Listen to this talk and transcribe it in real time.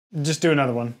Just do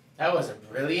another one. That was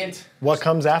brilliant. What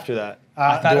comes after that?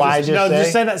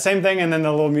 Just say that same thing and then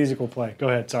the little music will play. Go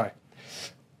ahead, sorry.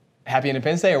 Happy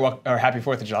Independence Day or Happy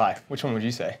 4th of July? Which one would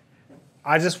you say?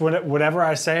 I just, whatever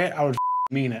I say it, I would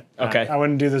mean it. Okay. I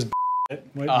wouldn't do this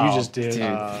what you just did.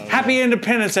 Happy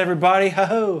Independence, everybody.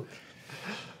 Ho-ho.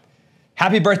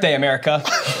 Happy birthday, America.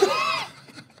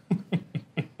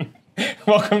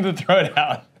 Welcome to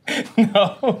Throwdown.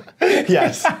 No.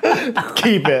 Yes.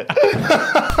 Keep it.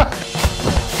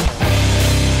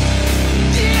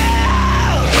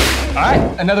 All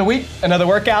right, another week, another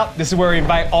workout. This is where we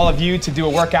invite all of you to do a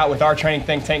workout with our training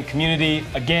think tank community.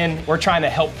 Again, we're trying to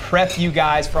help prep you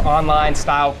guys for online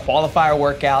style qualifier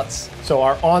workouts. So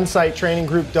our on-site training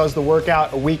group does the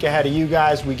workout a week ahead of you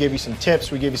guys. We give you some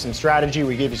tips, we give you some strategy,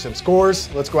 we give you some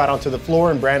scores. Let's go out onto the floor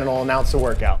and Brandon will announce the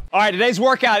workout. All right, today's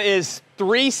workout is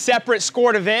 3 separate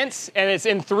scored events and it's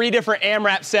in 3 different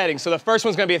AMRAP settings. So the first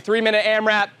one's gonna be a 3-minute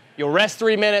AMRAP, you'll rest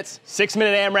 3 minutes,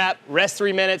 6-minute AMRAP, rest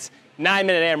 3 minutes,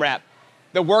 9-minute AMRAP.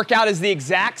 The workout is the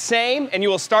exact same and you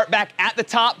will start back at the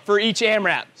top for each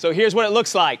AMRAP. So here's what it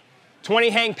looks like. 20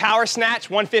 hang power snatch,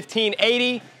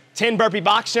 115-80, 10 burpee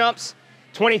box jumps,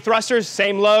 20 thrusters,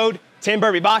 same load, 10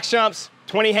 burpee box jumps,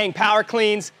 20 hang power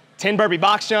cleans, 10 burpee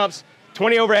box jumps,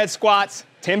 20 overhead squats,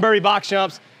 10 burpee box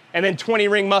jumps, and then 20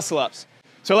 ring muscle ups.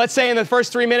 So let's say in the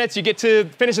first 3 minutes you get to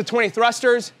finish the 20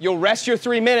 thrusters, you'll rest your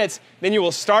 3 minutes, then you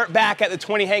will start back at the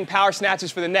 20 hang power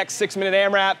snatches for the next 6-minute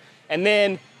AMRAP, and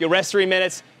then you'll rest 3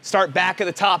 minutes, start back at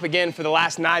the top again for the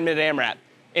last 9-minute AMRAP.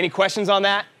 Any questions on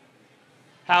that?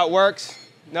 How it works?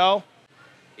 No?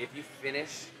 If you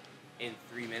finish in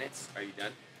 3 minutes, are you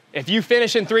done? If you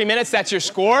finish in 3 minutes, that's your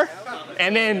score.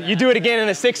 And then you do it again in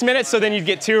the 6 minutes, so then you'd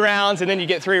get 2 rounds, and then you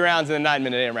get 3 rounds in the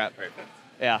 9-minute AMRAP. Perfect.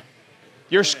 Yeah.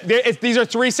 These are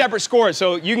 3 separate scores,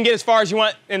 so you can get as far as you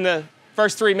want in the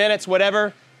first 3 minutes,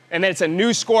 whatever, and then it's a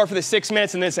new score for the 6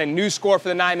 minutes, and then it's a new score for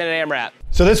the 9-minute AMRAP.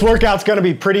 So this workout's gonna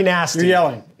be pretty nasty. You're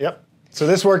yelling. Yep. So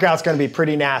this workout's gonna be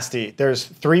pretty nasty. There's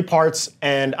 3 parts,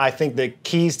 and I think the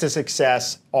keys to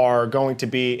success are going to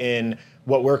be in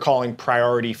what we're calling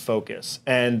priority focus.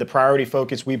 And the priority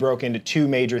focus we broke into 2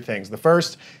 major things. The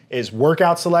first is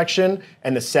workout selection,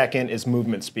 and the second is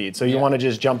movement speed. So you wanna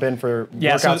just jump in for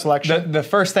workout selection? The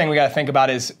first thing we gotta think about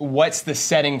is what's the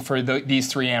setting for these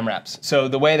 3 AMRAPs. So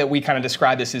the way that we kind of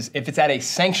describe this is if it's at a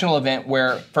sanctional event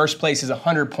where first place is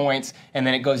 100 points and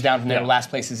then it goes down from there to last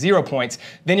place is 0 points,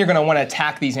 then you're gonna wanna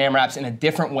attack these AMRAPs in a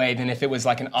different way than if it was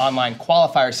like an online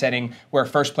qualifier setting where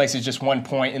first place is just 1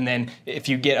 point and then if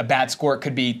you get a bad score, it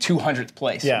could be 200th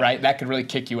place, right? That could really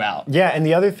kick you out. Yeah, and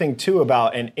the other thing too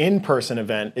about an in-person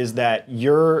event is that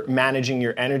you're managing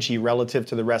your energy relative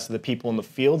to the rest of the people in the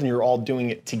field and you're all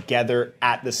doing it together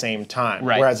at the same time.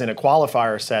 Right. Whereas in a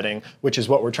qualifier setting, which is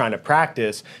what we're trying to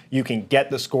practice, you can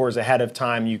get the scores ahead of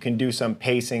time, you can do some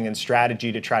pacing and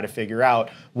strategy to try to figure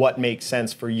out what makes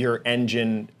sense for your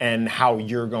engine and how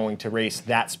you're going to race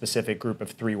that specific group of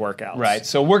 3 workouts. Right,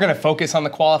 so we're gonna focus on the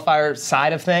qualifier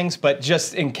side of things, but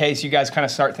just in case you guys kind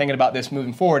of start thinking about this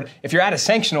moving forward, if you're at a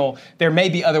sanctional, there may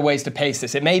be other ways to pace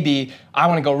this. It may be, I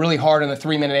wanna go really hard in the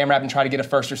 3-minute AMRAP and try to get a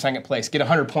 1st or 2nd place, get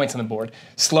 100 points on the board.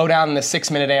 Slow down in the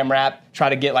 6-minute AMRAP, try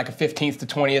to get like a 15th to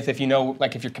 20th if you know,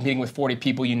 like if you're competing with 40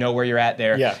 people, you know where you're at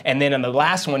there. Yeah. And then on the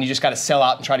last one, you just gotta sell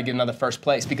out and try to get another 1st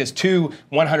place because 2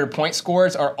 100-point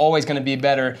scores are always gonna be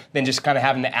better than just kind of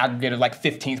having the aggregate of like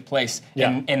 15th place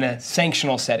in a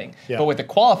sanctional setting. Yeah. But with the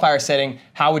qualifier setting,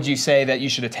 how would you say that you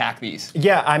should attack these?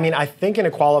 Yeah, I mean, I think in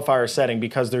a qualifier setting,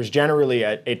 because there's generally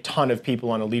a ton of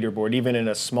people on a leaderboard, even in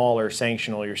a smaller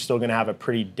sanctional, you're still gonna have a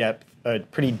pretty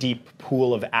deep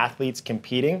pool of athletes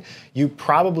competing. You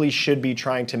probably should be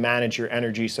trying to manage your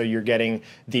energy so you're getting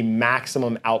the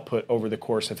maximum output over the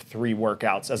course of 3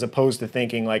 workouts, as opposed to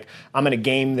thinking like, I'm gonna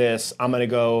game this, I'm gonna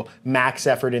go max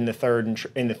effort in the 3rd and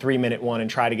in the 3-minute one and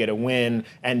try to get a win,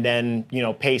 and then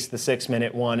pace the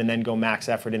 6-minute one and then go max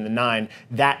effort in the 9.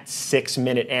 That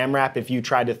 6-minute AMRAP, if you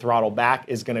tried to throttle back,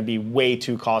 is gonna be way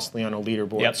too costly on a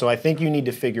leaderboard. Yep. So I think you need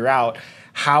to figure out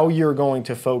how you're going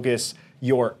to focus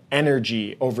your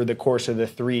energy over the course of the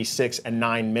 3, 6, and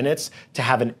 9 minutes to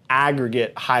have an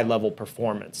aggregate high-level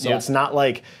performance. So it's not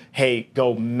like, hey,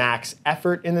 go max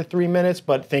effort in the 3 minutes,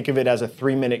 but think of it as a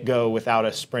 3-minute go without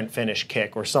a sprint finish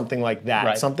kick or something like that.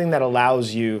 Right. Something that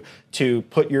allows you to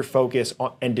put your focus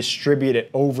on and distribute it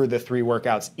over the 3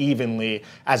 workouts evenly,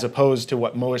 as opposed to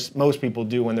what most people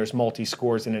do when there's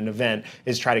multi-scores in an event,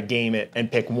 is try to game it and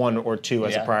pick 1 or 2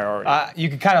 as a priority. You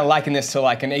could kind of liken this to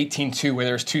like an 18-2 where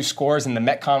there's 2 scores and the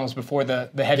Metcon was before the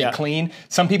heavy clean.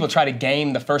 Some people try to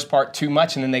game the first part too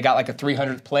much and then they got like a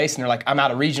 300th place and they're like, I'm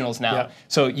out of regionals now.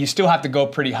 So you still have to go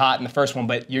pretty hot in the first one,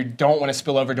 but you don't want to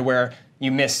spill over to where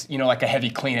you miss, like a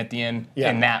heavy clean at the end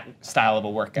in that style of a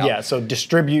workout. Yeah, so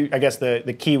distribute, I guess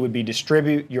the key would be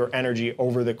distribute your energy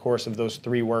over the course of those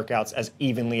 3 workouts as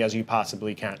evenly as you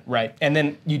possibly can. Right, and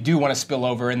then you do want to spill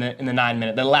over in the 9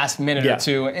 minute, the last minute or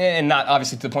two, and not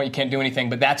obviously to the point you can't do anything,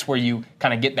 but that's where you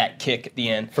kind of get that kick at the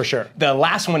end. For sure. The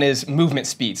last one is movement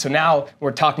speed. So now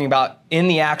we're talking about in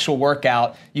the actual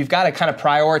workout, you've got to kind of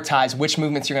prioritize which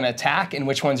movements you're going to attack and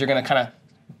which ones you're going to kind of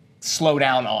slow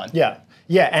down on.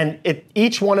 Yeah, and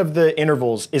each one of the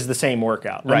intervals is the same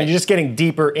workout. Right. I mean, you're just getting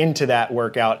deeper into that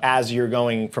workout as you're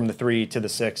going from the 3 to the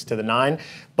 6 to the 9,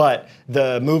 but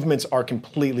the movements are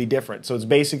completely different. So it's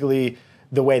basically,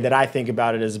 the way that I think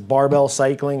about it is barbell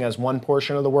cycling as one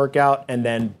portion of the workout, and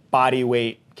then body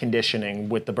weight conditioning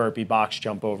with the burpee box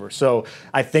jump over. So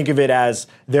I think of it as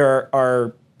there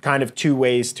are kind of 2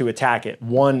 ways to attack it.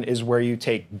 One is where you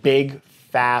take big,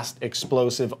 fast,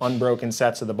 explosive, unbroken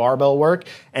sets of the barbell work,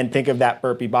 and think of that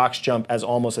burpee box jump as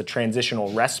almost a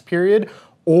transitional rest period,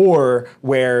 or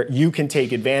where you can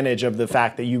take advantage of the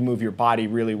fact that you move your body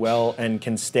really well and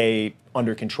can stay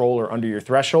under control or under your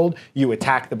threshold. You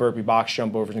attack the burpee box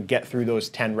jump overs and get through those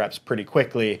 10 reps pretty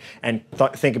quickly, and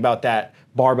think about that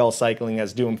barbell cycling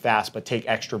as do them fast, but take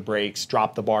extra breaks,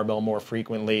 drop the barbell more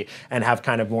frequently, and have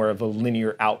kind of more of a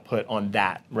linear output on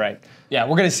that. Right. Yeah,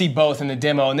 we're going to see both in the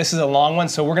demo, and this is a long one,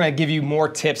 so we're going to give you more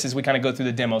tips as we kind of go through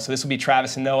the demo. So this will be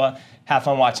Travis and Noah. Have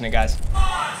fun watching it, guys.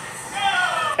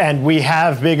 And we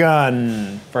have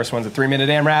begun. First one's a 3-minute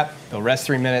AMRAP. They'll rest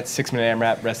 3 minutes, 6-minute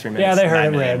AMRAP, rest 3 minutes. Yeah, they heard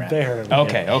it, 9-minute Red. AMRAP. They heard it.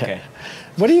 Okay.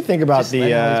 What do you think about Just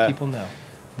letting all these people know.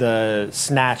 The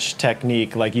snatch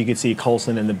technique? Like, you could see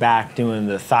Ohlsen in the back doing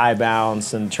the thigh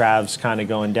bounce, and Trav's kind of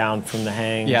going down from the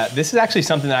hang. Yeah, this is actually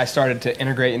something that I started to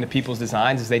integrate into people's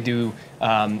designs, as they do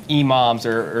EMOMs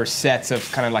or sets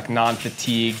of kind of like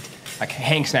non-fatigued, like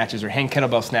hang snatches or hang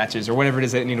kettlebell snatches or whatever it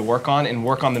is that they need to work on, and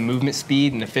work on the movement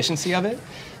speed and efficiency of it.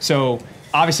 So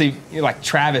obviously, like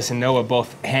Travis and Noah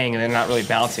both hang and they're not really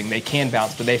bouncing. They can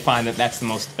bounce, but they find that that's the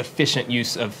most efficient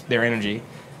use of their energy.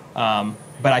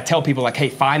 But I tell people, like, hey,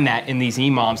 find that in these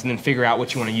EMOMs and then figure out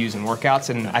what you want to use in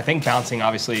workouts. And I think bouncing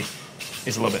obviously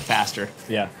is a little bit faster.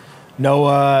 Yeah.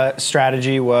 Noah's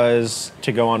strategy was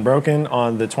to go unbroken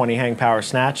on the 20 hang power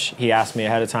snatch. He asked me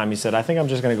ahead of time, he said, I think I'm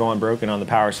just going to go unbroken on the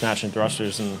power snatch and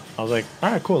thrusters. And I was like,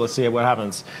 all right, cool, let's see what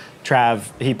happens.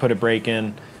 Trav, he put a break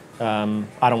in.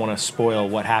 I don't want to spoil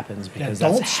what happens, because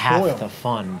that's half the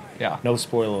fun. Yeah. No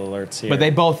spoiler alerts here. But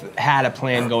they both had a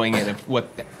plan going in of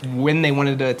when they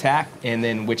wanted to attack, and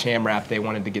then which AMRAP they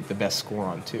wanted to get the best score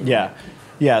on too. Yeah.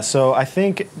 Yeah, so I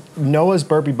think Noah's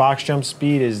burpee box jump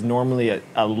speed is normally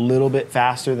a little bit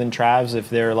faster than Trav's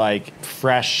if they're like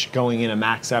fresh going in a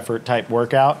max effort type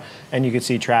workout. And you can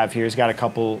see Trav here, he's got a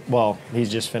couple, well,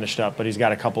 he's just finished up, but he's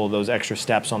got a couple of those extra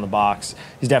steps on the box.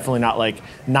 He's definitely not like,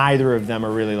 neither of them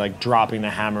are really like dropping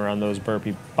the hammer on those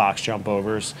burpee box jump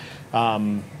overs.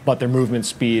 But their movement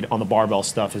speed on the barbell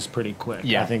stuff is pretty quick.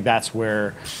 Yeah. I think that's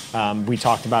where we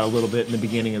talked about a little bit in the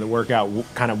beginning of the workout,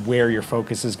 kind of where your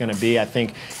focus is going to be. I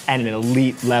think at an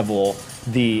elite level,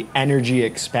 the energy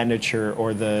expenditure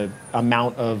or the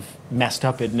amount of messed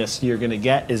upness you're going to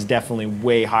get is definitely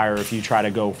way higher if you try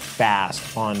to go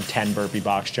fast on 10 burpee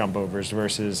box jump overs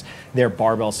versus their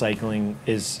barbell cycling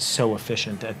is so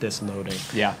efficient at this loading.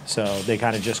 Yeah. So they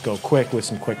kind of just go quick with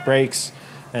some quick breaks,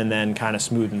 and then kind of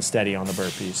smooth and steady on the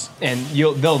burpees. And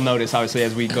they'll notice, obviously,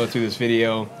 as we go through this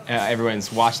video, everyone's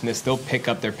watching this, they'll pick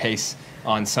up their pace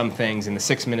on some things in the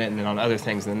 6 minute and then on other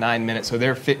things in the 9 minute. So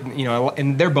they're fit,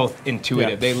 and they're both intuitive.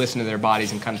 Yeah. They listen to their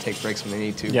bodies and kind of take breaks when they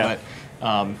need to. Yeah.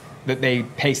 But that they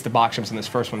paced the box jumps in this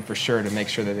first one for sure to make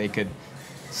sure that they could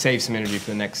save some energy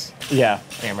for the next. Yeah.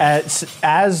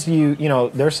 As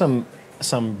there's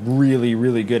some really,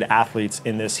 really good athletes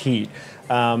in this heat.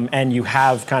 And you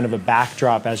have kind of a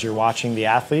backdrop as you're watching the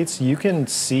athletes, you can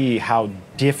see how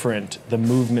different the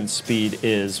movement speed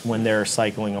is when they're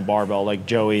cycling a barbell. Like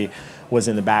Joey was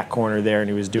in the back corner there and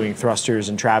he was doing thrusters,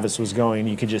 and Travis was going,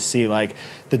 you could just see like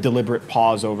the deliberate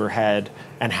pause overhead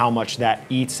and how much that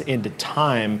eats into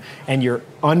time, and you're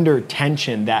under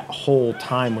tension that whole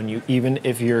time when you, even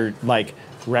if you're like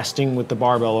resting with the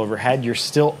barbell overhead, you're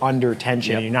still under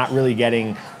tension. Yep. You're not really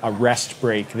getting a rest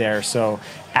break there. So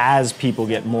as people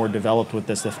get more developed with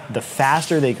this, the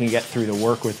faster they can get through the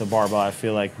work with the barbell, I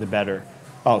feel like the better.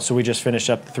 Oh, so we just finished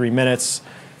up the 3 minutes.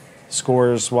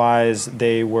 Scores-wise,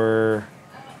 they were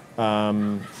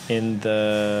in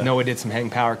the... Noah did some hang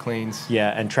power cleans. Yeah,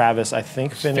 and Travis, I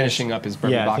think, finishing up his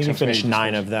burpee box. Yeah, I think he finished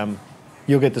 9 of them.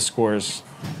 You'll get the scores.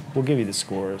 We'll give you the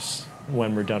scores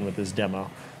when we're done with this demo.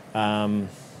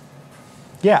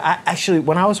 Actually,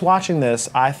 when I was watching this,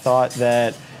 I thought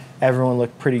that everyone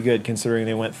looked pretty good considering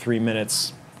they went 3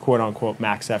 minutes, quote unquote,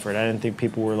 max effort. I didn't think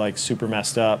people were like super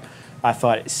messed up. I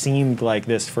thought it seemed like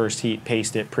this first heat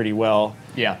paced it pretty well.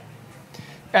 Yeah.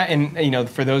 And, you know,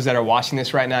 for those that are watching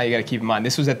this right now, you got to keep in mind,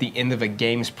 this was at the end of a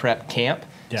games prep camp.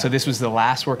 Yeah. So this was the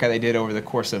last workout they did over the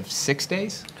course of 6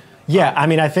 days? Yeah, I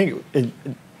mean, I think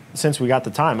since we got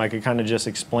the time, I could kind of just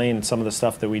explain some of the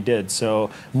stuff that we did. So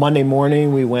Monday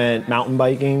morning, we went mountain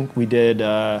biking. We did,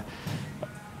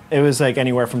 it was like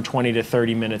anywhere from 20 to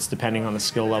 30 minutes, depending on the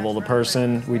skill level of the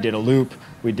person. We did a loop.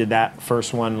 We did that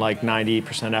first one like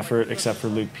 90% effort, except for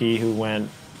Luke P, who went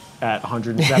at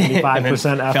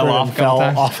 175% effort and fell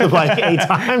off the bike 8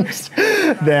 times.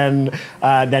 Then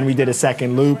we did a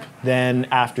second loop. Then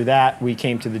after that, we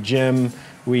came to the gym.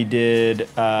 We did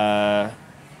a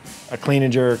clean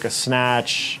and jerk, a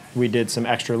snatch. We did some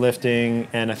extra lifting,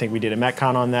 and I think we did a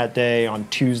Metcon on that day. On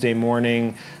Tuesday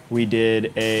morning, we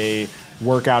did a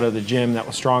workout of the gym that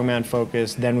was strongman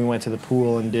focused. Then we went to the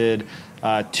pool and did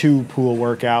 2 pool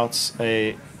workouts,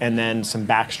 and then some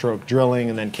backstroke drilling,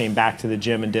 and then came back to the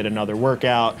gym and did another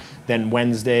workout. Then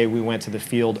Wednesday, we went to the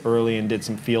field early and did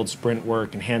some field sprint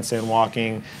work and handstand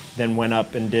walking. Then went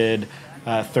up and did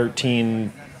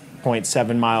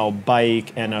 13.7 mile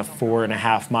bike and a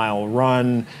 4.5 mile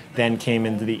run. Then came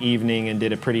into the evening and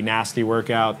did a pretty nasty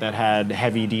workout that had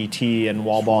heavy DT and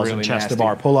wall balls and chest to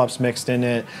bar pull-ups mixed in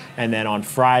it. And then on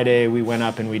Friday, we went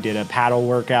up and we did a paddle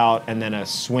workout and then a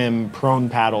prone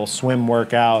paddle swim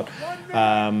workout.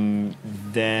 Then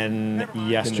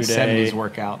yesterday, the 70s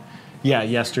workout. Yeah,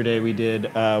 yesterday we did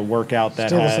a workout that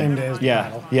Still had the same day as the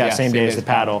paddle. Yeah, same day as the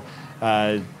paddle.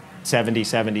 70,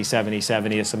 70, 70,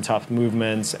 70 is some tough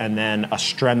movements, and then a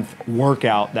strength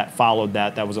workout that followed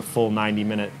that was a full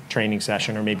 90-minute training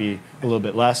session, or maybe a little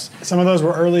bit less. Some of those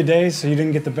were early days, so you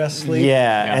didn't get the best sleep.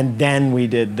 Yeah, and then we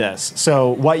did this.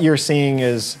 So what you're seeing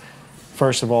is,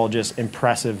 first of all, just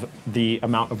impressive, the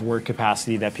amount of work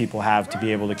capacity that people have to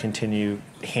be able to continue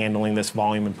handling this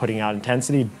volume and putting out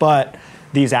intensity, but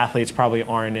these athletes probably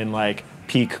aren't in like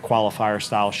peak qualifier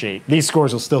style shape. These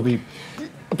scores will still be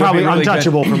probably really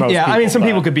untouchable for most people. Yeah, I mean, some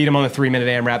people could beat them on the 3-minute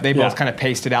AMRAP. They both kind of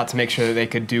paced it out to make sure that they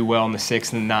could do well in the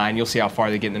 6 and the 9. You'll see how far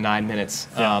they get in the 9 minutes.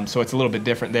 Yeah. So it's a little bit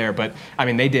different there. But, I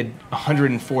mean, they did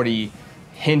 140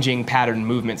 hinging pattern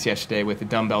movements yesterday with the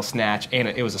dumbbell snatch, and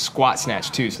it was a squat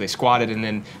snatch too. So they squatted and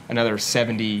then another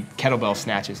 70 kettlebell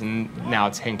snatches, and now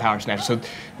it's hang power snatch. So,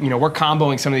 you know, we're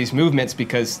comboing some of these movements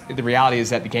because the reality is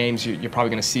that the games, you're probably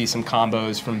going to see some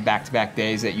combos from back-to-back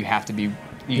days that you have to be,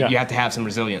 you have to have some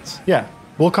resilience. Yeah.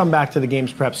 We'll come back to the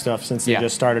games prep stuff since they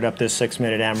just started up this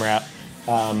 6-minute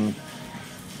AMRAP.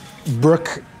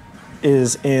 Brooke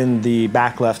is in the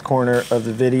back left corner of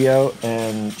the video,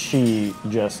 and she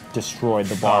just destroyed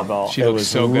the barbell. She looks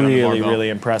so good on the barbell. Really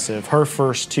impressive. Her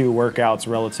first 2 workouts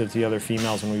relative to the other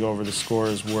females, when we go over the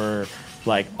scores, were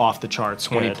like off the charts.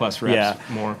 20 plus reps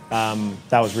more.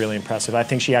 That was really impressive. I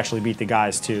think she actually beat the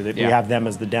guys too. We have them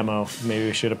as the demo. Maybe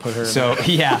we should have put her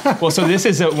in there. Well, so this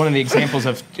is one of the examples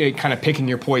of kind of picking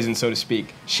your poison, so to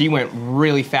speak. She went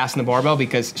really fast in the barbell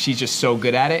because she's just so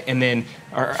good at it. And then,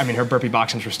 her burpee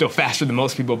box jumps were still faster than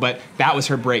most people, but that was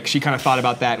her break. She kind of thought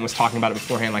about that and was talking about it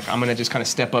beforehand. Like, I'm going to just kind of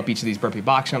step up each of these burpee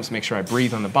box jumps, make sure I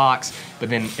breathe on the box. But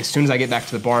then as soon as I get back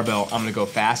to the barbell, I'm going to go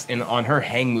fast. And on her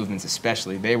hang movements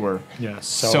especially, they were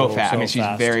so fast. I mean, she's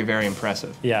very, very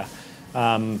impressive. Yeah.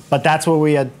 But that's what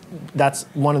we had. That's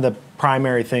one of the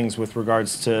primary things with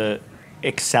regards to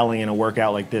excelling in a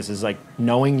workout like this, is like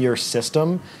knowing your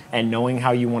system and knowing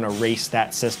how you want to race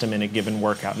that system in a given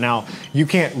workout. Now, you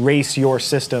can't race your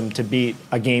system to beat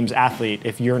a games athlete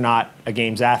if you're not a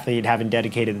games athlete, haven't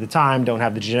dedicated the time, don't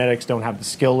have the genetics, don't have the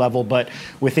skill level. But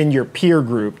within your peer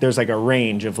group, there's like a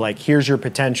range of like, here's your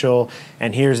potential,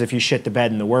 and here's if you shit the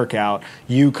bed in the workout.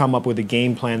 You come up with a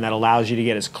game plan that allows you to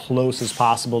get as close as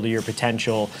possible to your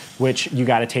potential, which you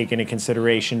got to take into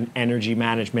consideration energy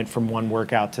management from one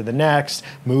workout to the next,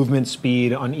 movement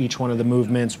speed on each one of the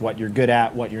movements, what you're good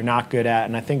at, what you're not good at.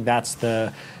 And I think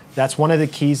that's one of the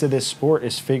keys of this sport,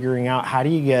 is figuring out how do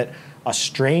you get a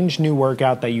strange new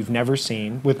workout that you've never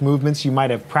seen with movements you might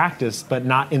have practiced but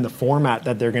not in the format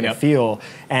that they're going to feel,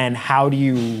 and how do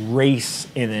you race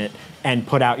in it and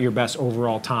put out your best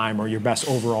overall time or your best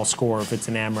overall score if it's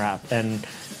an AMRAP. And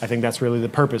I think that's really the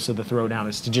purpose of the throwdown,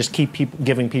 is to just keep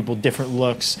giving people different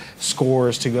looks,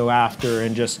 scores to go after,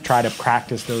 and just try to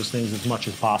practice those things as much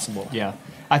as possible. Yeah.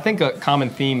 I think a common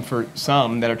theme for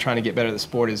some that are trying to get better at the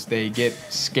sport is they get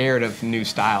scared of new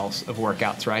styles of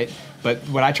workouts, right? But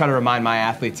what I try to remind my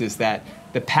athletes is that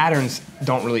the patterns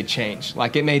don't really change.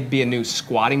 Like it may be a new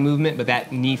squatting movement, but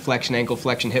that knee flexion, ankle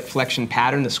flexion, hip flexion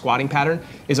pattern, the squatting pattern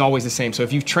is always the same. So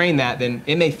if you've trained that, then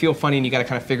it may feel funny and you got to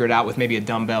kind of figure it out with maybe a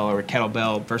dumbbell or a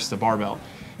kettlebell versus a barbell.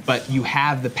 But you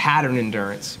have the pattern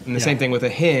endurance, and the same thing with a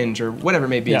hinge or whatever it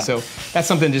may be. So that's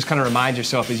something to just kind of remind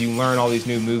yourself as you learn all these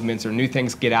new movements or new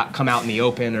things come out in the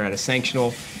open or at a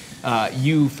sanctional.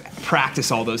 You've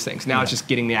practiced all those things. Now it's just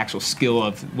getting the actual skill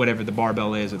of whatever the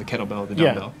barbell is or the kettlebell or the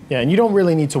dumbbell. Yeah, and you don't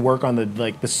really need to work on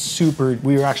the super,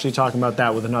 we were actually talking about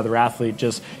that with another athlete,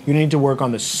 just you need to work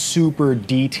on the super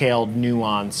detailed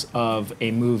nuance of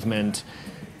a movement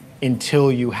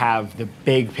until you have the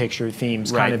big picture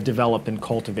themes kind of developed and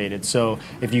cultivated. So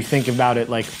if you think about it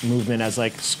like movement as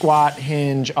like squat,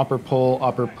 hinge, upper pull,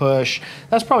 upper push,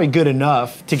 that's probably good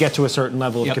enough to get to a certain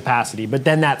level of capacity. But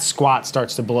then that squat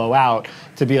starts to blow out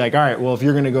to be like, all right, well, if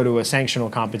you're gonna go to a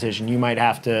sanctional competition, you might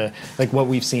have to, like what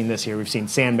we've seen this year, we've seen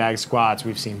sandbag squats,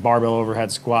 we've seen barbell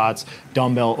overhead squats,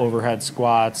 dumbbell overhead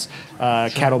squats,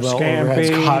 kettlebell overhead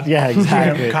squats. Yeah,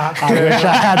 exactly. I wish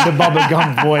I had the Bubba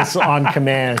Gump voice on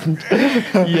command.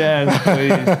 Yes,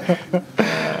 please.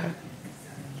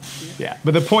 Yeah,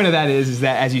 but the point of that is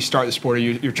that as you start the sport, or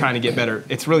you're trying to get better,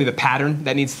 it's really the pattern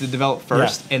that needs to develop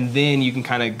first, and then you can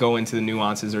kind of go into the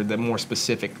nuances or the more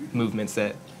specific movements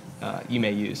that you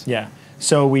may use. Yeah,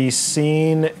 so we've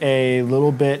seen a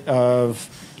little bit of,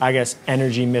 I guess,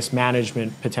 energy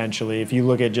mismanagement potentially. If you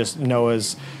look at just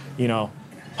Noah's,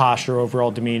 posture,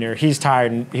 overall demeanor, he's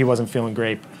tired and he wasn't feeling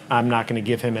great. I'm not going to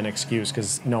give him an excuse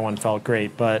because no one felt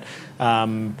great, but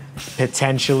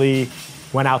potentially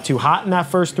went out too hot in that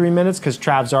first 3 minutes because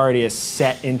Trav's already is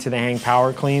set into the hang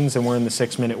power cleans and we're in the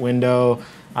 6 minute window.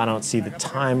 I don't see the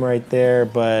time right there,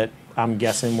 but I'm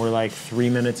guessing we're like 3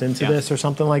 minutes into this or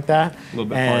something like that. A little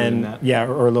bit farther than that. Yeah,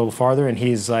 or a little farther, and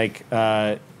he's like,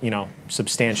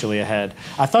 substantially ahead.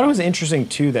 I thought it was interesting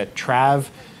too that Trav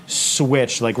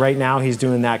switch. Like right now he's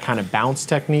doing that kind of bounce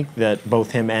technique that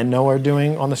both him and Noah are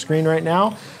doing on the screen right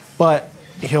now, but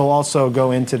he'll also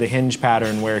go into the hinge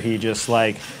pattern where he just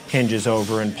like hinges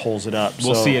over and pulls it up.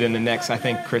 We'll see it in the next, I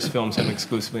think Chris films him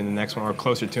exclusively in the next one or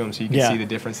closer to him so you can see the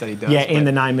difference that he does. Yeah, in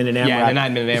the 9 minute AMRAP. Yeah, in the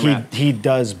 9 minute AMRAP. He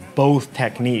does both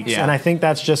techniques. And I think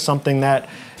that's just something that,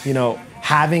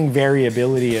 having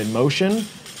variability in motion,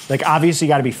 like obviously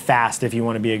you got to be fast if you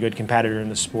want to be a good competitor in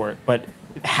the sport, but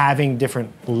having different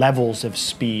levels of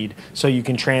speed so you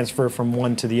can transfer from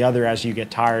one to the other as you get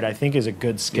tired, I think is a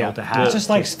good skill to have. It's just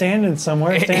like standing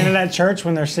somewhere, standing at church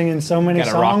when they're singing so many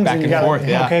songs. Rock back and forth,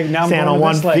 okay, now stand I'm on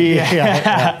one feet.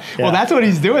 Well, that's what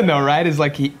he's doing though, right? Is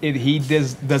like he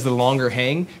does the longer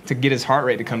hang to get his heart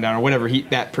rate to come down or whatever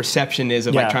that perception is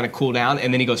of like trying to cool down,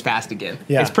 and then he goes fast again.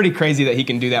 It's pretty crazy that he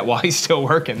can do that while he's still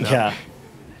working though.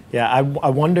 I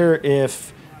wonder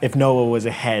if Noah was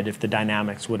ahead, if the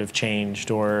dynamics would have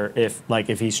changed, or if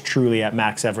he's truly at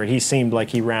max effort. He seemed like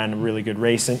he ran a really good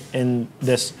race in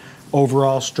this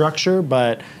overall structure,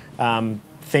 but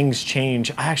things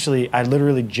change. I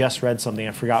literally just read something.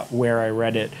 I forgot where I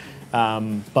read it,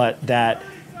 but that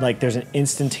there's an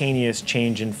instantaneous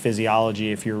change in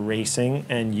physiology if you're racing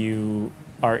and you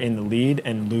are in the lead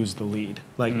and lose the lead.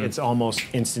 It's almost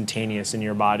instantaneous in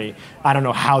your body. I don't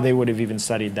know how they would have even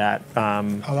studied that.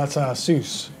 That's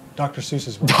Seuss. Dr.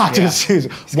 Seuss's work. Dr.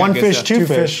 Seuss. One fish, two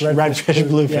fish, red fish,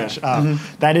 blue fish.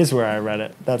 That is where I read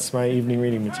it. That's my evening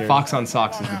reading material. Fox on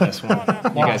Socks is the best one.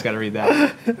 You guys got to read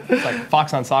that. It's like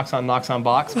Fox on Socks on Knocks on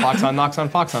Box, Box on Knocks on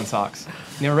Fox on Socks.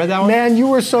 You never read that one? Man, you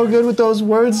were so good with those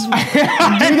words. Do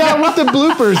that with the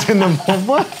bloopers in them.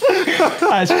 What?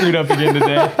 I screwed up again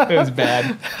today. It was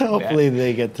bad. Hopefully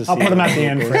they get to see I'll put them at the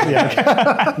end.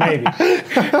 Maybe.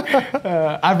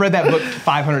 I've read that book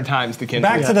 500 times to Kendra.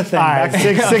 Back to the thing. All right,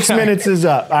 six minutes is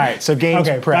up. All right, so games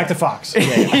prep. Back to Fox. All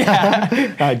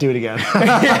right, do it again.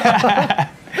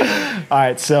 All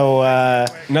right, so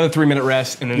another 3 minute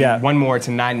rest, and then one more. It's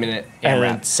a 9 minute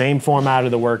AMRAP. Same format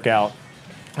of the workout.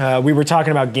 We were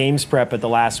talking about games prep at the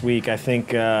last week. I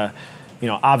think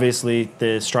obviously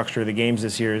the structure of the games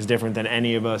this year is different than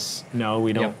any of us know.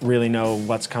 We don't really know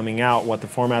what's coming out, what the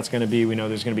format's going to be. We know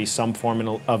there's going to be some form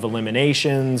of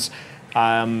eliminations.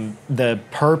 The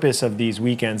purpose of these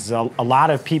weekends is a lot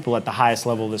of people at the highest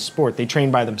level of the sport, they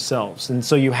train by themselves. And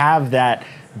so you have that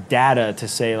data to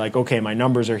say okay, my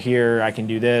numbers are here, I can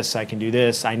do this,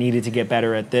 I needed to get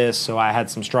better at this, so I had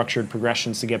some structured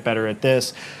progressions to get better at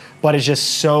this. But it's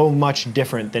just so much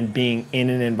different than being in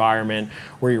an environment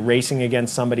where you're racing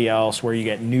against somebody else, where you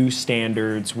get new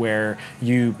standards, where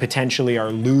you potentially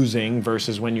are losing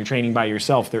versus when you're training by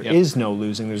yourself. There is no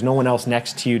losing. There's no one else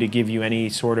next to you to give you any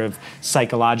sort of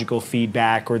psychological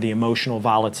feedback or the emotional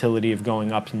volatility of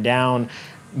going up and down.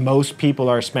 most people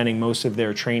are spending most of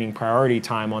their training priority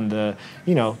time on the,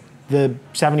 the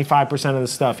 75% of the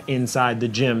stuff inside the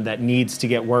gym that needs to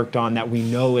get worked on that we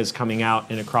know is coming out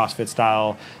in a CrossFit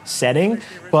style setting.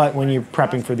 But when you're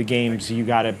prepping for the games, you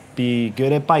got to be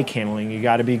good at bike handling. You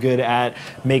got to be good at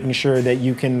making sure that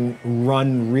you can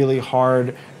run really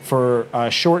hard for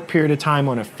a short period of time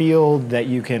on a field, that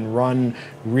you can run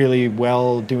really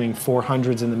well doing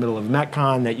 400s in the middle of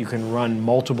Metcon, that you can run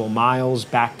multiple miles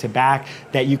back to back,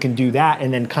 that you can do that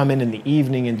and then come in the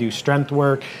evening and do strength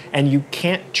work. And you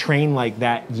can't train like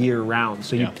that year round.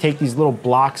 So you take these little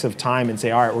blocks of time and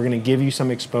say, all right, we're going to give you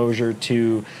some exposure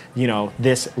to,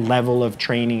 this level of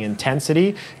training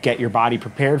intensity, get your body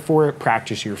prepared for it,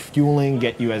 practice your fueling,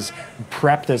 get you as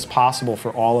prepped as possible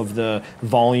for all of the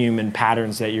volume and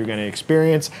patterns that you're going to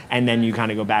experience, and then you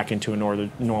kind of go back into a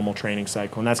normal training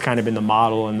cycle. And that's kind of been the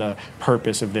model and the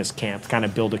purpose of this camp, kind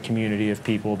of build a community of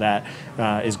people that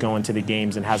is going to the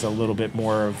games and has a little bit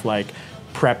more of like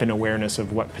prep and awareness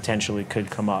of what potentially could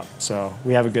come up. So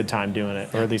we have a good time doing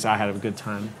it, or at least I had a good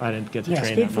time. I didn't get to train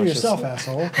speak that for much. yourself,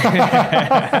 asshole.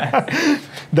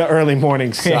 The early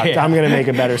mornings sucked. I'm going to make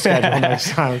a better schedule next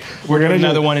time. We're going to do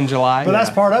another one in July. But that's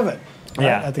part of it. Right?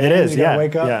 Yeah, At the it games, is. you gotta Yeah,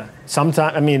 wake up. yeah.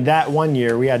 Sometimes, I mean, that one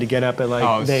year we had to get up at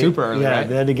like super early. Yeah, right?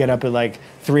 they had to get up at like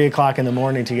 3 o'clock in the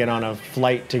morning to get on a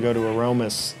flight to go to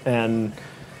Aromas, and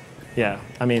yeah,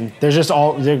 I mean, there's just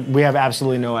we have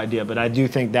absolutely no idea, but I do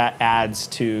think that adds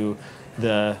to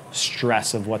the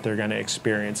stress of what they're going to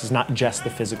experience. It's not just the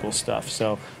physical stuff,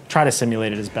 so try to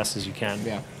simulate it as best as you can.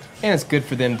 Yeah. And it's good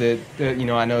for them to,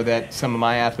 I know that some of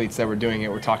my athletes that were doing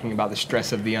it were talking about the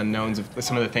stress of the unknowns of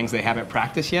some of the things they haven't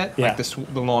practiced yet, like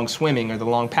the long swimming or the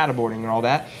long paddleboarding and all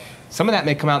that. Some of that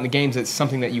may come out in the games. It's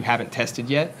something that you haven't tested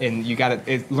yet, and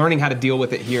learning how to deal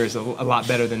with it here is a lot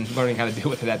better than learning how to deal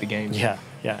with it at the games. Yeah,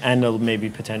 yeah, and maybe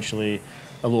potentially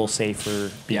a little safer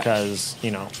because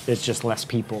it's just less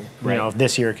people. Right.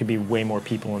 This year it could be way more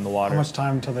people in the water. How much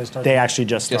time until they start? They actually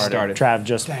just started. Trav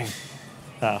just. Dang.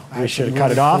 We should have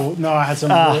cut it off. Cool. No, I had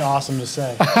something really awesome to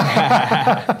say.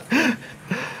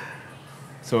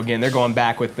 So again, they're going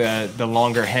back with the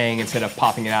longer hang instead of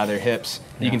popping it out of their hips.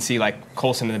 You can see like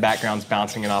Ohlsen in the background's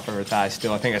bouncing it off of her thighs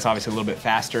still. I think that's obviously a little bit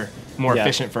faster, more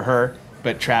efficient for her.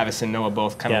 But Travis and Noah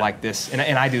both kind of like this. And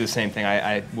I do the same thing.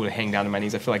 I would hang down to my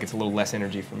knees. I feel like it's a little less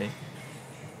energy for me.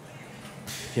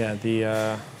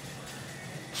 Yeah,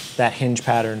 that hinge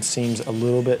pattern seems a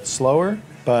little bit slower,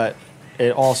 but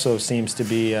it also seems to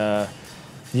be,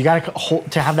 you got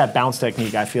to have that bounce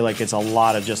technique. I feel like it's a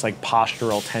lot of just like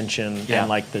postural tension and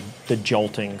like the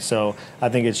jolting. So I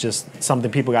think it's just something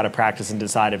people got to practice and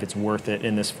decide if it's worth it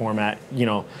in this format.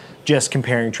 Just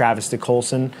comparing Travis to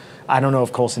Ohlsen, I don't know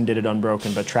if Ohlsen did it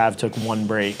unbroken, but Trav took one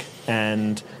break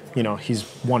and he's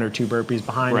 1 or 2 burpees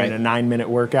behind in a 9-minute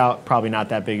workout. Probably not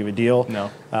that big of a deal. No.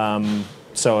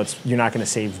 So you're not going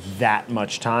to save that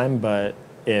much time, but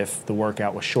if the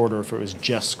workout was shorter, if it was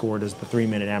just scored as the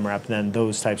 3-minute AMRAP, then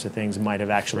those types of things might have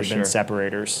actually been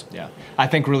separators. Yeah. I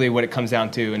think really what it comes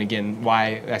down to, and again,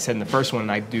 why I said in the first one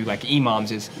I do like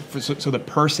EMOMs is so the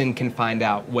person can find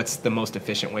out what's the most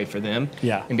efficient way for them.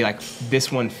 Yeah. And be like,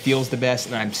 this one feels the best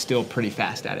and I'm still pretty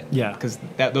fast at it. Yeah. Because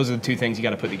those are the two things you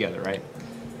got to put together, right?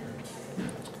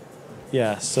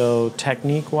 Yeah, so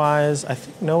technique-wise, I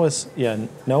think Noah's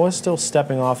still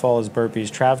stepping off all his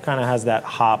burpees. Trav kind of has that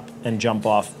hop and jump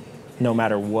off no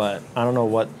matter what. I don't know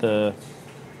what the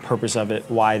purpose of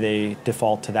it, why they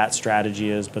default to that strategy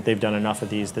is, but they've done enough of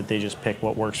these that they just pick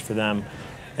what works for them.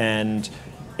 And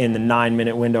in the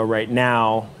 9-minute window right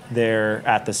now, they're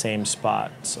at the same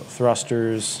spot. So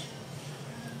thrusters,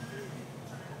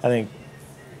 I think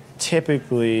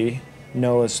typically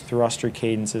Noah's thruster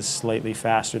cadence is slightly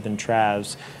faster than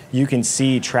Trav's. You can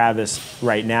see Travis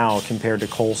right now compared to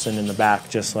Ohlsen in the back,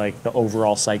 just like the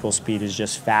overall cycle speed is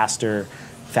just faster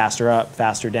up,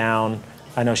 faster down.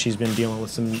 I know she's been dealing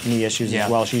with some knee issues as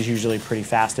well. She's usually pretty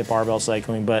fast at barbell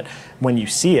cycling, but when you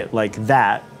see it like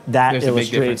that There's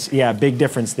illustrates, big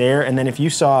difference there. And then if you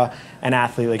saw an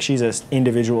athlete, like she's an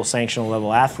individual sanctional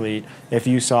level athlete, if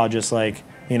you saw just like,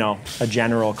 a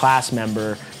general class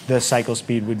member, the cycle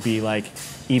speed would be like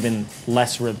even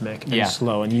less rhythmic and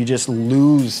slow, and you just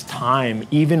lose time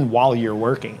even while you're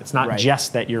working. It's not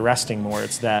just that you're resting more,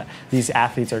 it's that these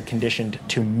athletes are conditioned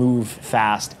to move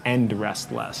fast and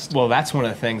rest less. Well, that's one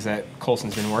of the things that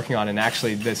Ohlsen's been working on, and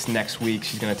actually this next week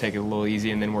she's going to take it a little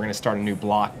easy, and then we're going to start a new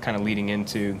block kind of leading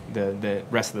into the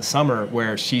rest of the summer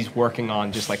where she's working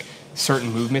on just like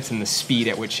certain movements and the speed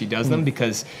at which she does them,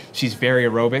 because she's very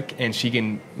aerobic and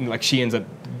she ends up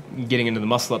getting into the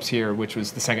muscle ups here, which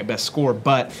was the second best score,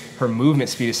 but her movement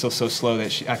speed is still so slow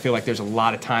that I feel like there's a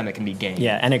lot of time that can be gained.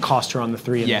 Yeah, and it cost her on the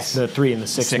 3 and the 3 and the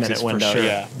 6 minute window. Sure.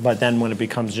 Yeah, but then when it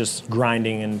becomes just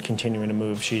grinding and continuing to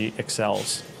move, she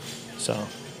excels. So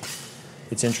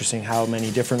it's interesting how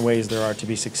many different ways there are to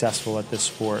be successful at this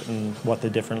sport and what the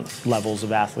different levels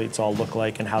of athletes all look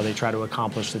like and how they try to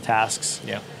accomplish the tasks.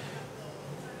 Yeah.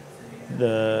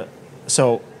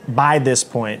 So by this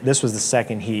point, this was the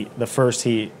second heat. The first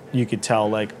heat, you could tell,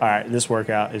 like, all right, this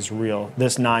workout is real.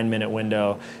 This 9-minute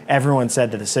window, everyone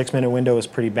said that the 6-minute window was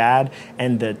pretty bad,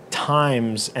 and the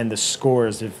times and the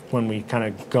scores, when we kind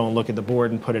of go and look at the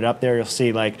board and put it up there, you'll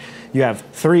see, like, you have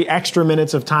 3 extra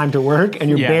minutes of time to work, and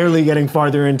you're barely getting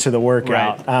farther into the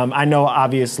workout. Right. I know,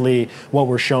 obviously, what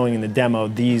we're showing in the demo,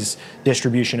 these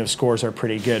distribution of scores are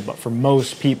pretty good, but for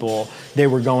most people, they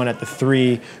were going at the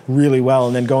 3 really well,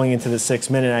 and then going into the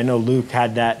 6-minute, I know Luke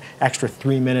had that extra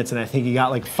 3 minutes, and I think he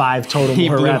got like 5 total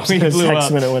more reps in the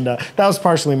 6-minute window. That was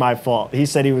partially my fault. He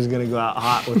said he was going to go out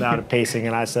hot without a pacing,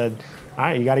 and I said, all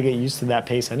right, you got to get used to that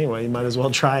pace anyway. You might as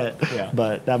well try it. Yeah.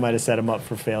 But that might have set him up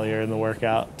for failure in the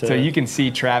workout. So you can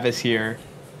see Travis here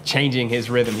changing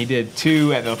his rhythm. He did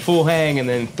 2 at the full hang and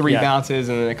then 3 bounces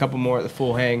and then a couple more at the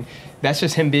full hang. That's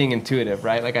just him being intuitive,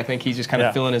 right? Like, I think he's just kind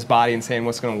of feeling his body and saying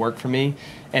what's going to work for me.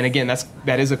 And again,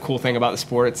 that is a cool thing about the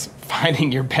sport. It's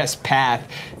finding your best path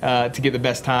to get the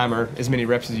best time or as many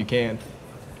reps as you can.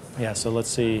 Yeah, so let's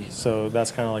see. So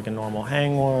that's kind of like a normal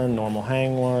hang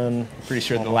one. Pretty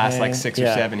sure the last like 6 or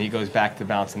 7, he goes back to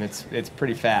bouncing. It's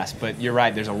pretty fast, but you're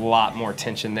right. There's a lot more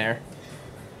tension there.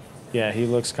 Yeah, he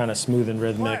looks kind of smooth and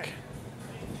rhythmic.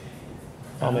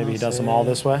 Oh, maybe he does them all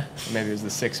this way? Maybe it was the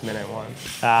 6-minute one.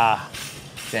 Ah.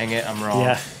 Dang it, I'm wrong.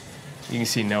 Yeah. You can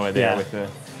see Noah there with the...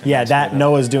 Yeah, that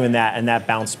Noah's doing that, and that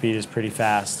bounce speed is pretty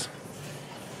fast.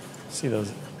 See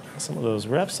some of those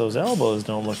reps, those elbows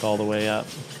don't look all the way up.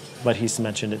 But he's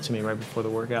mentioned it to me right before the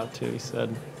workout, too. He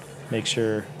said, make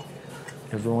sure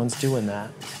everyone's doing that.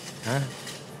 All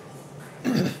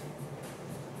right.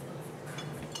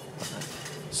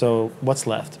 So what's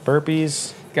left?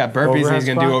 Burpees? Got burpees, and he's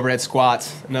going to do overhead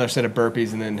squats, another set of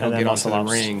burpees, and then he'll get onto the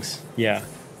rings. Yeah.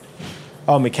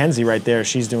 Oh, Mackenzie right there.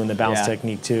 She's doing the bounce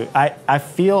technique, too. I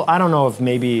feel, I don't know if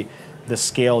maybe the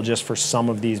scale just for some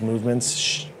of these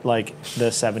movements, like the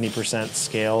 70%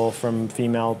 scale from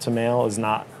female to male is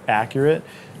not accurate.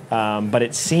 But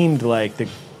it seemed like the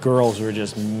girls were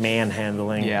just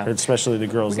manhandling, especially the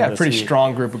girls. We got a pretty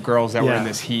strong group of girls that were in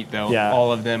this heat, though. Yeah.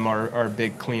 All of them are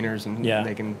big cleaners, and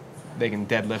they can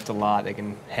deadlift a lot. They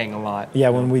can hang a lot. Yeah,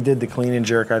 when we did the clean and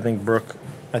jerk, I think Brooke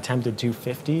attempted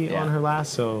 250 on her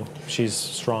last, so she's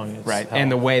strong. Right, and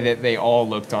the way that they all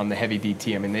looked on the heavy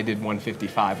DT, I mean, they did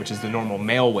 155, which is the normal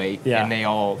male weight, and they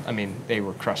all, I mean, they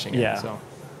were crushing it. So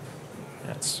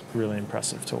that's really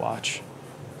impressive to watch.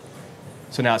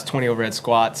 So now it's 20 overhead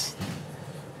squats.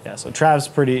 Yeah, so Trav's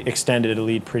pretty extended a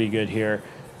lead pretty good here.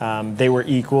 They were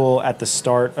equal at the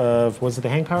start of, was it the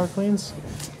hang power cleans?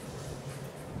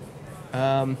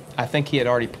 I think he had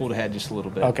already pulled ahead just a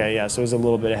little bit. Okay, yeah, so it was a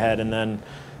little bit ahead, and then,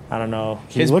 I don't know.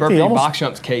 His burpee box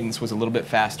jumps cadence was a little bit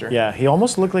faster. Yeah, he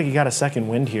almost looked like he got a second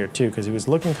wind here, too, because he was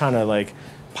looking kind of like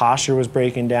posture was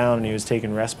breaking down and he was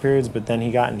taking rest periods, but then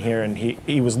he got in here and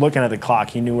he was looking at the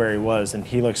clock. He knew where he was, and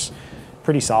he looks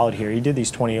pretty solid here. He did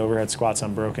these 20 overhead squats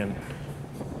unbroken.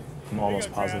 I'm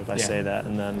almost positive I say that,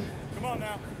 and then... Come on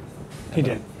now. He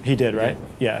did. He did, right?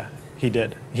 Yeah, he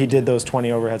did. He did those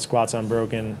 20 overhead squats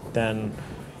unbroken, then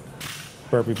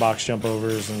burpee box jump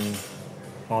overs and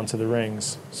onto the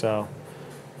rings. So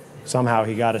somehow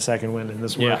he got a second win in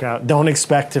this workout. Don't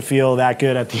expect to feel that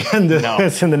good at the end of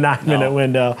this in the 9-minute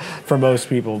window for most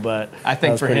people, but I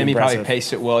think for him, he probably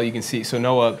paced it well. You can see, so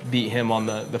Noah beat him on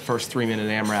the first 3-minute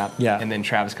AMRAP, and then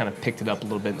Travis kind of picked it up a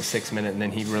little bit in the 6-minute, and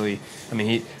then he really, I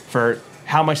mean, for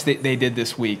how much they did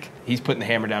this week, he's putting the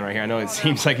hammer down right here. I know it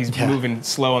seems like he's moving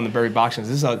slow on the burpee box jumps.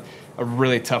 This is a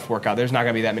really tough workout. There's not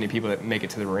going to be that many people that make it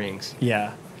to the rings.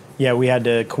 Yeah. Yeah, we had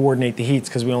to coordinate the heats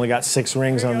because we only got 6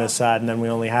 rings on this side, and then we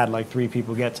only had like 3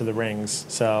 people get to the rings.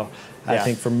 So I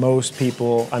think for most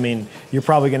people, I mean, you're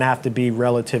probably going to have to be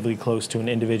relatively close to an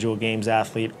individual games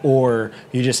athlete, or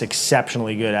you're just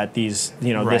exceptionally good at these,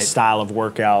 you know, this style of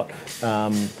workout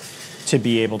to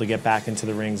be able to get back into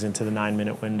the rings into the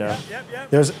 9-minute window.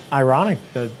 There's ironic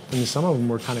that I mean, some of them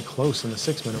were kind of close in the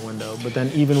 6-minute window, but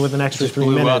then even with an extra 3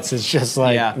 minutes, it's just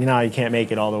like, you know, you can't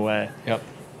make it all the way.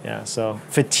 Yeah, so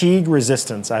fatigue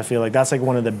resistance, I feel like that's like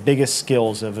one of the biggest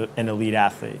skills of an elite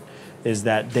athlete, is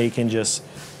that they can just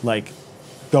like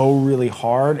go really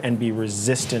hard and be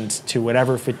resistant to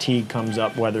whatever fatigue comes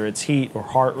up, whether it's heat or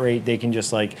heart rate. They can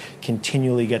just like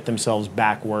continually get themselves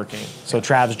back working. So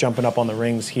Trav's jumping up on the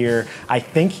rings here. I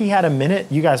think he had a minute.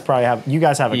 You guys have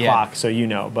a clock, so you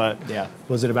know, but yeah,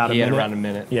 was it about a minute? He had around a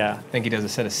minute. Yeah. I think he does a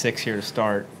set of 6 here to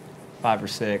start, 5 or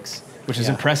 6. Which is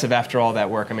impressive after all that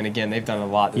work. I mean, again, they've done a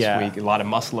lot this week. A lot of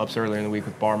muscle-ups earlier in the week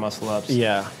with bar muscle-ups.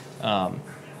 Yeah.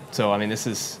 So, I mean, this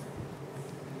is...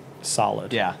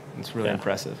 solid. Yeah, it's really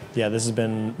impressive. Yeah, this has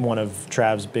been one of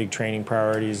Trav's big training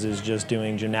priorities, is just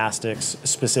doing gymnastics,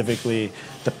 specifically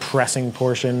the pressing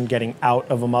portion, getting out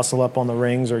of a muscle-up on the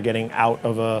rings or getting out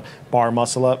of a bar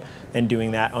muscle-up and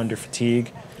doing that under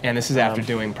fatigue. And this is after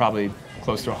doing probably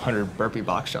close to 100 burpee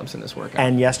box jumps in this workout.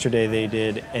 And yesterday they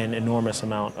did an enormous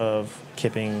amount of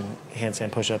kipping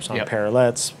handstand push-ups on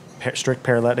parallettes, strict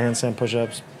parallel handstand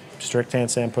push-ups, strict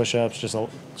handstand push-ups. Just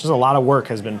a lot of work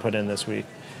has been put in this week.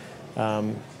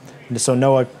 So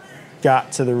Noah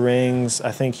got to the rings.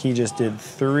 I think he just did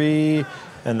 3,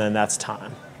 and then that's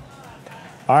time.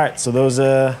 All right, so those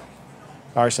are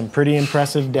some pretty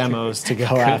impressive demos to go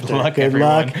after. Good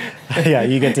luck. Yeah,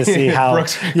 you get to see how.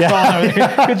 Brooks,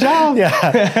 good job.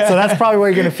 Yeah, so that's probably what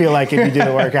you're gonna feel like if you do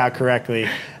the workout correctly,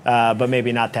 but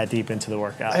maybe not that deep into the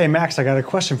workout. Hey Max, I got a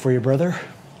question for you, brother.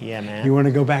 Yeah, man. You want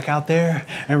to go back out there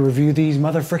and review these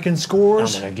motherfucking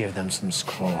scores? I'm gonna give them some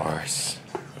scores.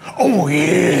 Oh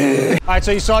yeah. All right,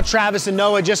 so you saw Travis and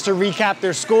Noah. Just to recap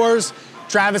their scores.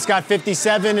 Travis got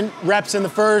 57 reps in the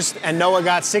first, and Noah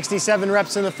got 67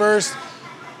 reps in the first.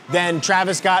 Then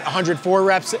Travis got 104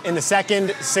 reps in the second,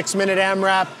 6-minute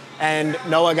AMRAP, and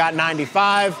Noah got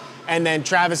 95. And then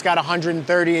Travis got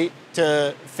 130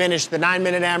 to finish the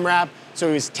 9-minute AMRAP, so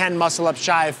he was 10 muscle-ups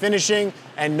shy of finishing,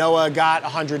 and Noah got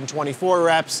 124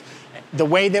 reps. The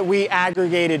way that we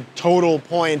aggregated total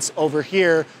points over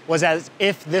here was as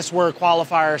if this were a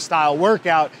qualifier-style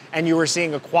workout and you were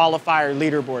seeing a qualifier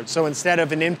leaderboard. So instead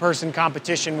of an in-person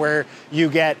competition where you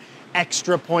get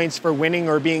extra points for winning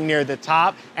or being near the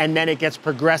top, and then it gets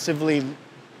progressively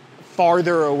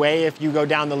farther away if you go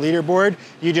down the leaderboard.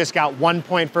 You just got 1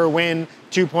 point for a win,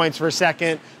 2 points for a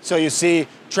second. So you see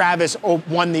Travis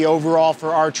won the overall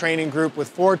for our training group with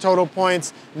 4 total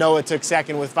points. Noah took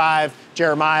second with 5,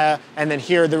 Jeremiah, and then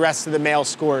here are the rest of the male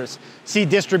scores. See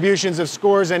distributions of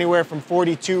scores anywhere from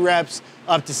 42 reps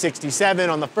up to 67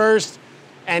 on the first,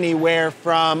 anywhere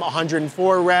from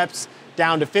 104 reps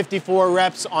down to 54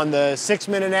 reps on the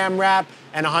 6-minute AMRAP,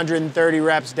 and 130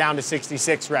 reps down to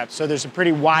 66 reps. So there's a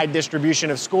pretty wide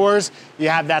distribution of scores. You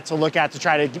have that to look at to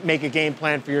try to make a game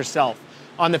plan for yourself.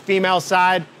 On the female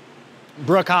side,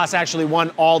 Brooke Haas actually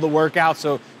won all the workouts,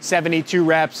 so 72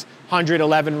 reps,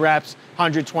 111 reps,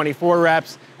 124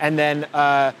 reps, and then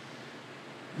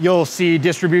you'll see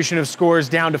distribution of scores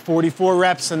down to 44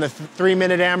 reps in the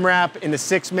 3-minute AMRAP, in the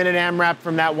 6-minute AMRAP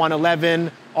from that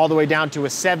 111 all the way down to a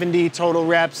 70 total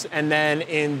reps, and then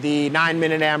in the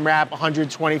 9-minute AMRAP,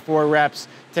 124 reps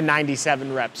to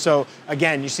 97 reps. So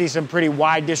again, you see some pretty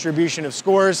wide distribution of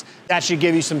scores. That should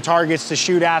give you some targets to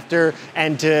shoot after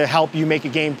and to help you make a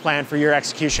game plan for your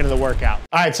execution of the workout.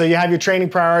 All right, so you have your training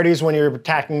priorities when you're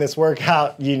attacking this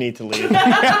workout. You need to leave.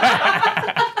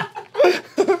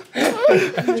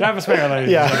 Travis Mayer,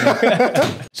 ladies and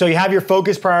gentlemen. So you have your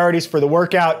focus priorities for the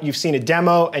workout. You've seen a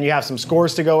demo, and you have some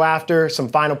scores to go after, some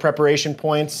final preparation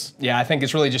points. Yeah, I think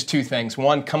it's really just 2 things.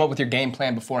 One, come up with your game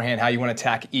plan beforehand, how you want to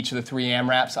attack each of the 3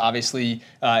 AMRAPs. Obviously,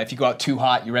 if you go out too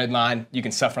hot, you redline, you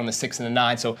can suffer on the 6 and the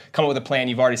 9. So come up with a plan.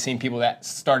 You've already seen people that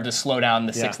started to slow down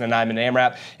the 6 and the 9-minute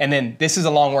AMRAP. And then this is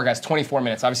a long workout. It's 24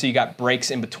 minutes. Obviously, you got breaks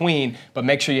in between, but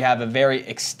make sure you have a very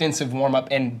extensive warm-up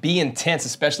and be intense,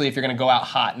 especially if you're going to go out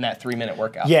hot in that 3-minute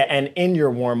workout. Yeah, and in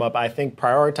your warm-up, I think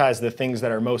prioritize the things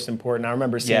that are most important. I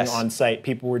remember seeing on site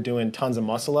people were doing tons of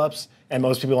muscle-ups, and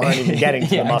most people aren't even getting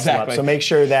to the muscle-ups. So make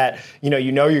sure that you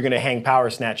know you're going to hang power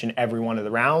snatch in every one of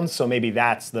the rounds. So maybe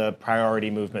that's the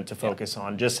priority movement to focus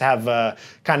on. Just have a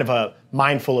kind of a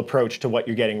mindful approach to what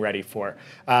you're getting ready for.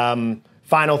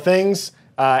 Final things.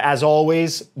 As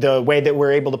always, the way that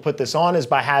we're able to put this on is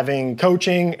by having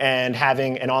coaching and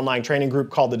having an online training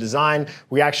group called The Design.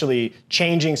 We're actually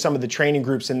changing some of the training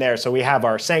groups in there. So we have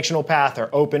our sanctional path, our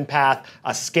open path,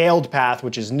 a scaled path,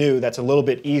 which is new, that's a little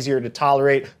bit easier to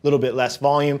tolerate, a little bit less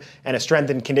volume, and a strength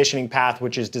and conditioning path,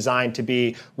 which is designed to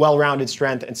be well-rounded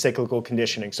strength and cyclical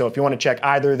conditioning. So if you want to check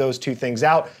either of those 2 things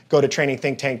out, go to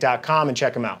trainingthinktank.com and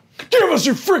check them out. Give us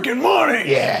your freaking money!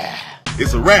 Yeah!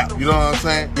 It's a wrap, you know what I'm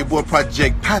saying? Your boy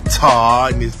Project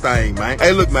Patar in this thing, man.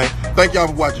 Hey, look, man, thank y'all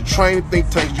for watching Training Think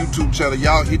Tank's YouTube channel.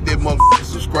 Y'all hit that motherfucking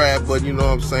subscribe button, you know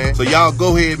what I'm saying? So y'all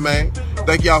go ahead, man.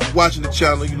 Thank y'all for watching the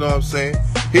channel, you know what I'm saying?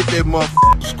 hit that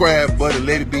motherfucking subscribe button,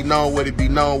 let it be known, what it be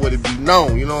known, what it be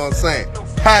known. You know what I'm saying?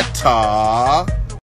 Pata.